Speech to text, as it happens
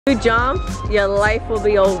You jump, your life will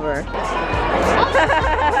be over. Say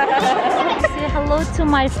hello to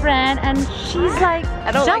my friend, and she's like,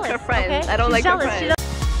 I don't jealous, like her friends. okay? I don't She's like jealous. her friends. She don't-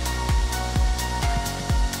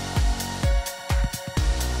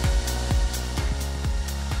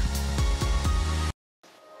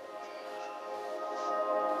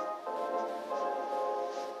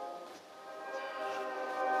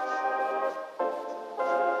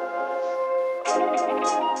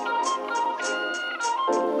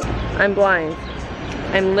 I'm blind.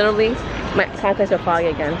 I'm literally, my contacts are foggy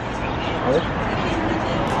again.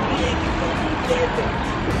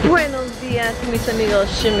 Buenos dias, mis amigos.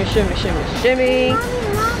 Shimmy, shimmy, shimmy, shimmy.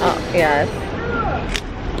 Oh, yes.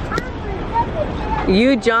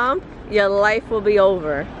 You jump, your life will be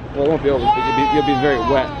over. Well, it won't be over, but you'll be very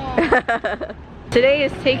wet. Today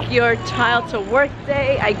is take your child to work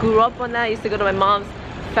day. I grew up on that. I used to go to my mom's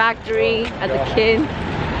factory as a kid.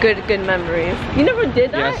 Good memories. You never did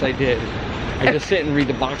that? Yes, I did. I just sit and read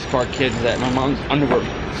the boxcar kids at my mom's underwear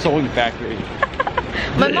sewing factory.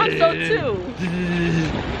 My mom sewed too.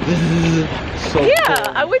 So Yeah,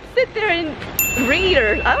 cool. I would sit there and read,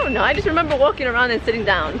 or I don't know. I just remember walking around and sitting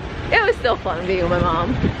down. It was still fun being with my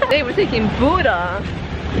mom. They were taking Buddha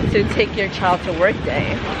to take your child to work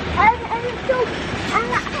day.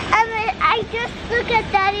 I just look at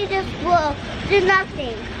Daddy just will do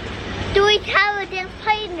nothing. Do we have a game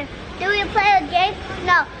play? Do we play a game?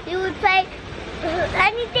 No. You would play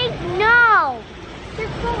anything? No.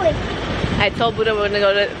 Just going. I told Buddha we're gonna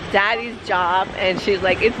go to Daddy's job, and she's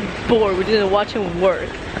like, it's bored. We're gonna watch him work.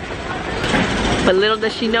 But little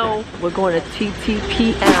does she know, we're going to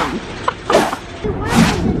TTPM.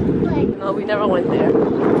 No, we never went there.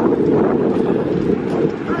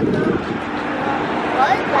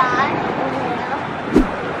 What is that?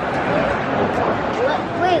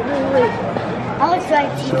 Wait. I was like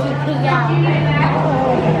TTPM.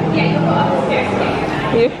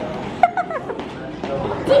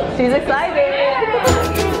 She's excited.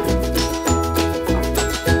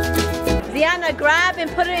 Ziana, grab and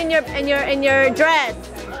put it in your dress.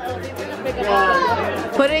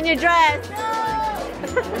 Put it in your dress.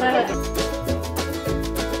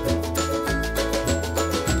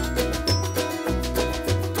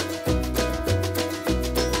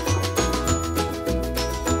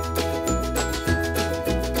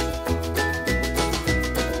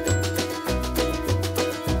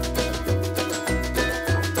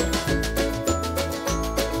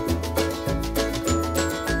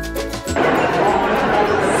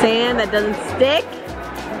 Sand that doesn't stick.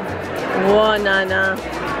 Whoa, Nana.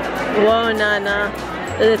 Whoa, Nana.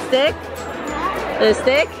 Does it stick? Does it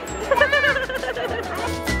stick?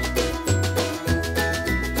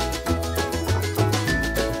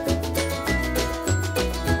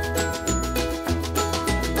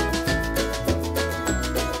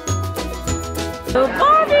 The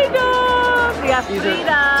Barbie dolls! We got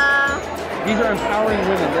Frida. These are empowering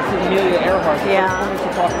women. This is Amelia Earhart, the Yeah. first woman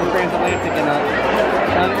to cross the transatlantic in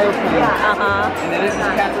an airplane. Uh-huh. And then this is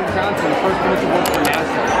Katherine Johnson, the first woman to work for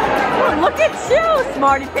NASA. Oh, look at you,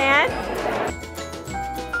 smarty pants.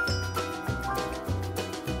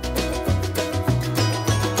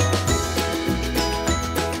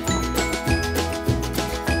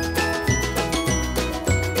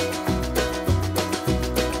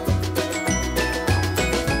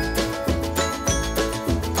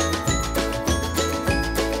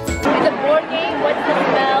 It's a board game. What's the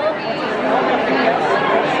spell?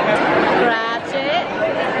 Scratch it.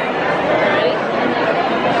 Ready?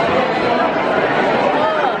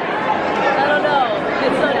 Oh, I don't know.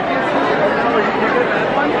 It's so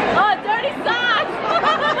oh, dirty socks!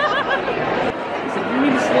 So you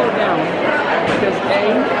need to slow down because A,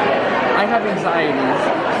 I have anxieties.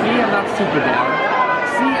 B, I'm not super dad.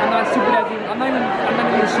 C, I'm not super dad. I'm not even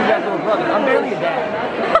a super dad little brother. I'm barely a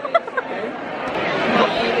dad.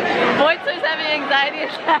 BOYTOY's having anxiety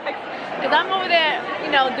attacks because I'm over there, you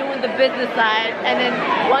know, doing the business side, and then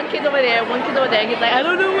one kid's over there, one kid's over there. He's like, I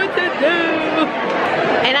don't know what to do,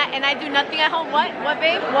 and I do nothing at home. What,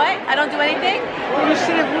 babe? What? I don't do anything. Well, you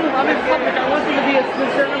sit at home. I'm in public. I want you to be a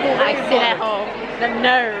discernible. I sit at home. The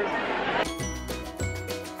nerve.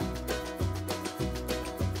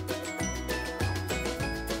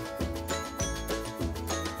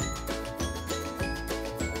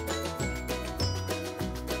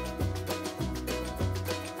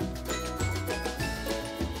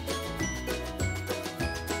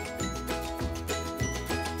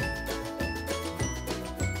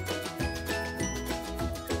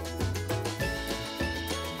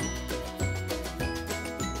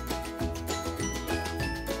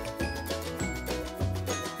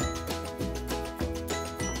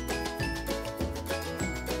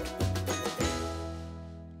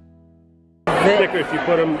 Stickers. You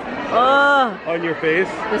put them on your face.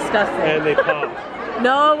 Disgusting. And they pop.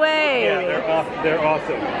 No way. Yeah, they're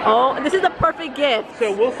awesome. Oh, this is the perfect gift.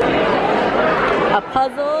 So we'll see. A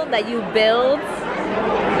puzzle that you build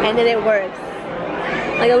and then it works.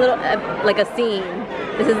 Like a little, like a scene.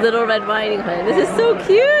 This is Little Red Riding Hood. This is so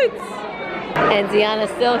cute. And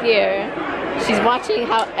Ziana's still here. She's watching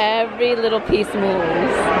how every little piece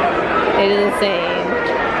moves. It is insane.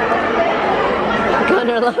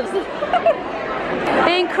 Gunnar loves it.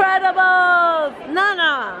 Incredibles!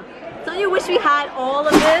 Nana! Don't you wish we had all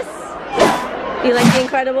of this? You like the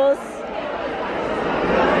Incredibles?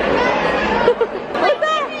 What's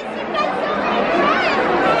that?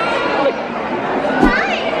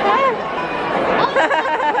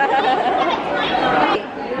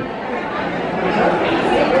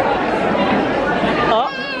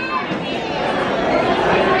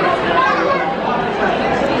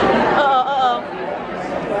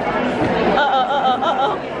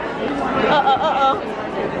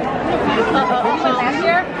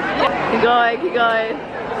 Keep going, keep going.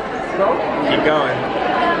 Keep going.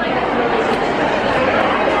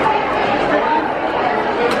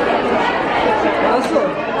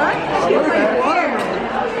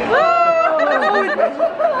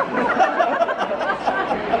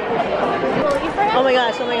 Oh my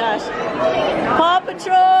gosh, oh my gosh. Paw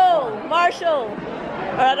Patrol, Marshall.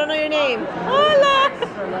 Or I don't know your name. Hola.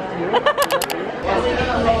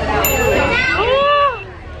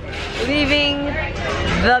 Leaving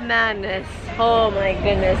the madness. Oh my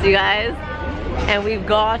goodness, you guys. And we've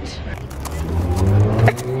got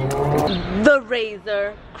the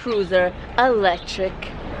Razor Cruiser electric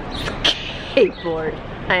skateboard.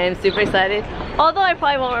 I am super excited. Although I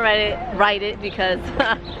probably won't ride it because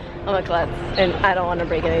I'm a klutz and I don't want to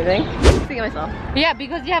break anything. Speaking of myself. Yeah,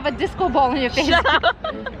 because you have a disco ball on your face. Shut up.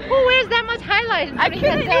 Who wears that much highlight? I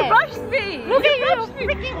can't, you rushed me. Look at you,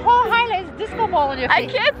 freaking whole highlights, disco ball on your face.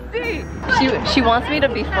 I can't see. She wants me to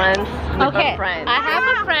be friends with a friend. I have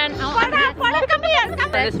a friend. Come here,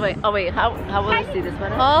 come This way. Oh wait, how will I see this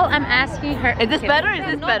better? All I'm asking her. Is this better? Is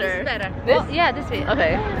this better? This is better. This? Oh, yeah, this way.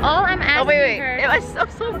 Okay. All I'm asking Oh wait. her. It was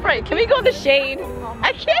so bright. Can we go in the shade?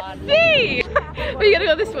 I can't see. We gotta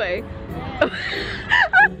go this way.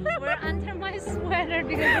 We're under my sweater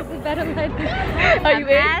because this is better light. Are you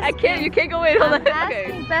in? I can't. You can't go in. Hold on. I'm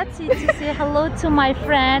asking Betsy to say hello to my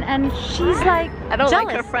friend, and she's like I don't jealous,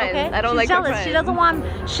 like her friends. okay? I don't she's like jealous. her friends. She doesn't want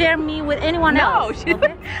to share me with anyone else. No,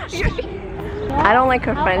 I don't like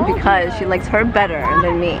her friend because she likes her better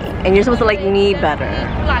than me, and you're supposed to like me better.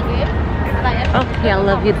 Okay, I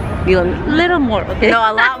love you. You love me? Little more, okay? No,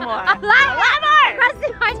 a lot more. a lot more! Press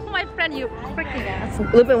the eyes to my friend, you freaking ass.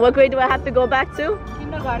 Lupin, what grade do I have to go back to?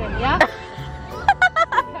 Kindergarten, yeah?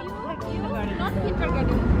 Kindergarten, not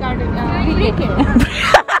kindergarten.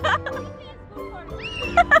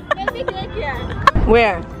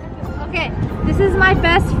 Where? Okay, this is my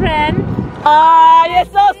best friend. Ah, you're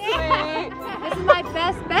so sweet. This is my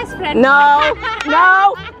best friend. No,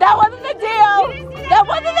 no, that wasn't the deal. That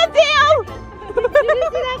wasn't the deal. You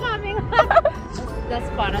didn't see that coming. That's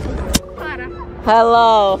Farah. Farah.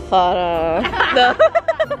 Hello, Farah.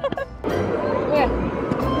 Where?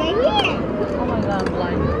 Right here. Oh my god, I'm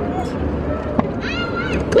blind.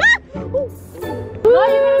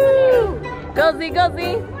 Go Z, go Z.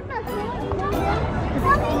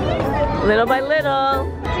 Little by little.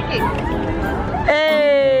 Kicking.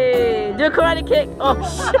 Hey, do a karate kick. Oh,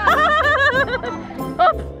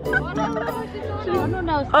 up.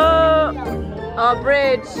 Oh,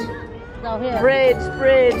 bridge. No, here. Bridge.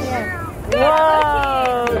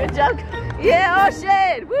 Whoa, good job. Yeah, oh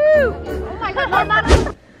shit. Woo. Oh my god,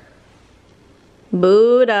 Mama.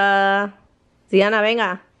 Buddha. Ziana,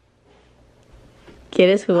 venga.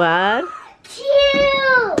 ¿Quieres jugar?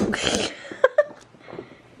 Cute.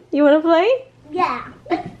 You want to play? Yeah.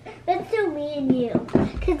 Let's do me and you.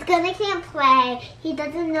 Cause Gunnar can't play. He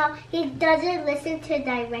doesn't know. He doesn't listen to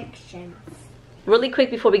directions. Really quick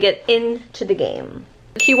before we get into the game.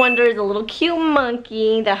 Q Wonder is a little cute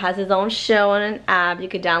monkey that has his own show on an app. You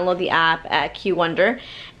could download the app at Q Wonder,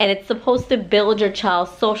 and it's supposed to build your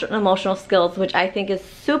child's social and emotional skills, which I think is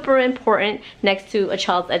super important next to a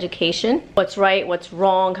child's education. What's right, what's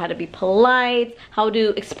wrong, how to be polite, how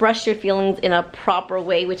to express your feelings in a proper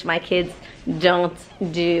way, which my kids don't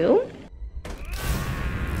do.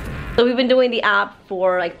 So we've been doing the app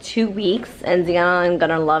for like 2 weeks, and Ziana and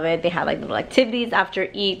Gunnar love it. They have like little activities after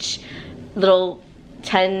each little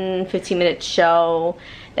 10-15 minute show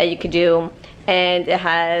that you could do, and it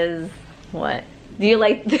has what? Do you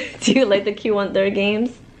like the Q Wonder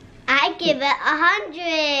games? I give it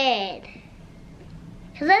 100.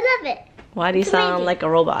 Cause I love it. Why do you sound like a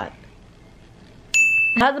robot?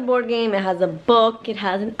 It has a board game, it has a book, it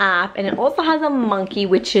has an app, and it also has a monkey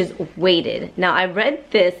which is weighted. Now I read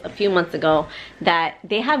this a few months ago that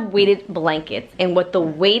they have weighted blankets, and what the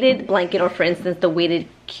weighted blanket, or for instance the weighted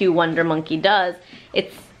Q Wonder monkey does,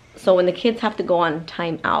 it's so when the kids have to go on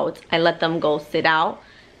time out, I let them go sit out,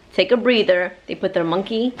 take a breather, they put the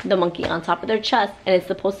monkey on top of their chest, and it's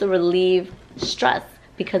supposed to relieve stress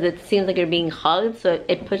because it seems like you're being hugged, so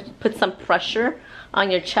it puts some pressure on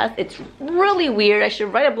your chest. It's really weird. I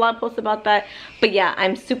should write a blog post about that. But yeah,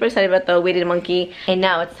 I'm super excited about the weighted monkey. And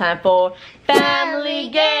now it's time for family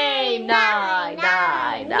game night.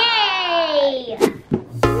 Yay!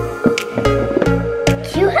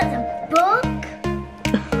 Q has a book?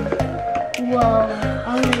 Whoa,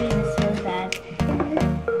 I want to read this so bad.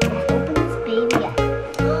 Open this baby up.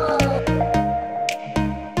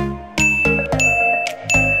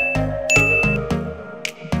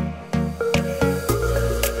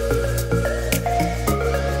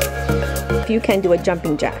 If you can do a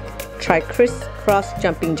jumping jack, try crisscross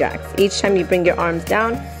jumping jacks. Each time you bring your arms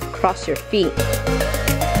down, cross your feet.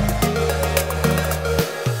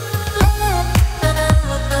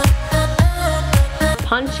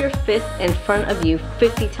 Punch your fist in front of you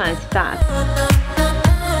 50 times fast.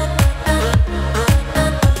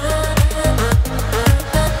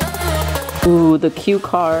 Ooh, the cue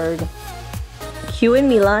card. Q and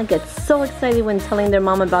Mila get so excited when telling their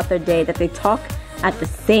mom about their day that they talk at the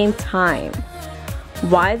same time.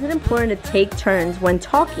 Why is it important to take turns when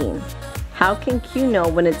talking? How can Q know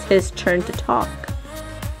when it's his turn to talk?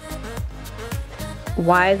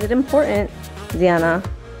 Why is it important, Ziana,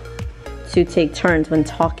 to take turns when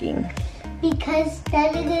talking? Because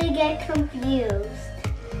then you're gonna get confused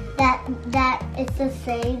that it's the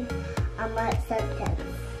same sentence.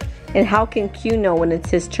 And how can Q know when it's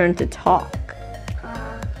his turn to talk?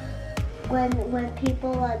 When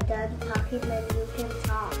people are done talking, then you can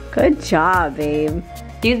talk. Good job, babe.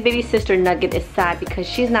 Q's baby sister Nugget is sad because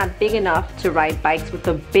she's not big enough to ride bikes with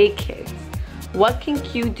the big kids. What can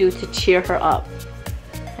Q do to cheer her up?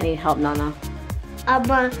 I need help, Nana.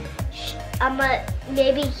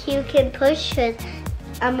 Maybe Q can push her.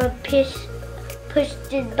 Push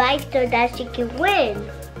the bike so that she can win.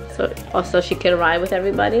 So also she can ride with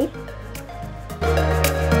everybody?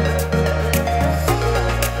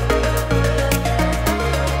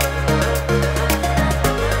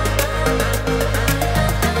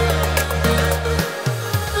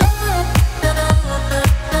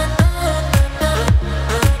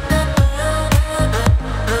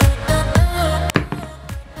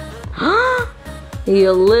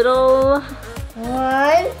 You little... 1,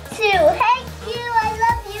 2. Hey, Q, I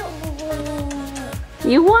love you.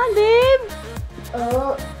 You won, babe.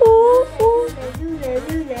 Oh.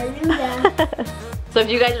 So if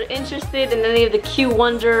you guys are interested in any of the Q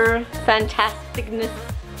Wonder fantasticness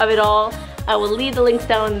of it all, I will leave the links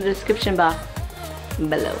down in the description box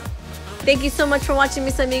below. Thank you so much for watching,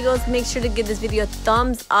 mis amigos. Make sure to give this video a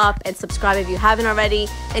thumbs up and subscribe if you haven't already.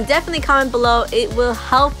 And definitely comment below. It will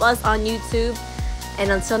help us on YouTube. And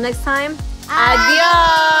until next time,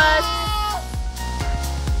 adios!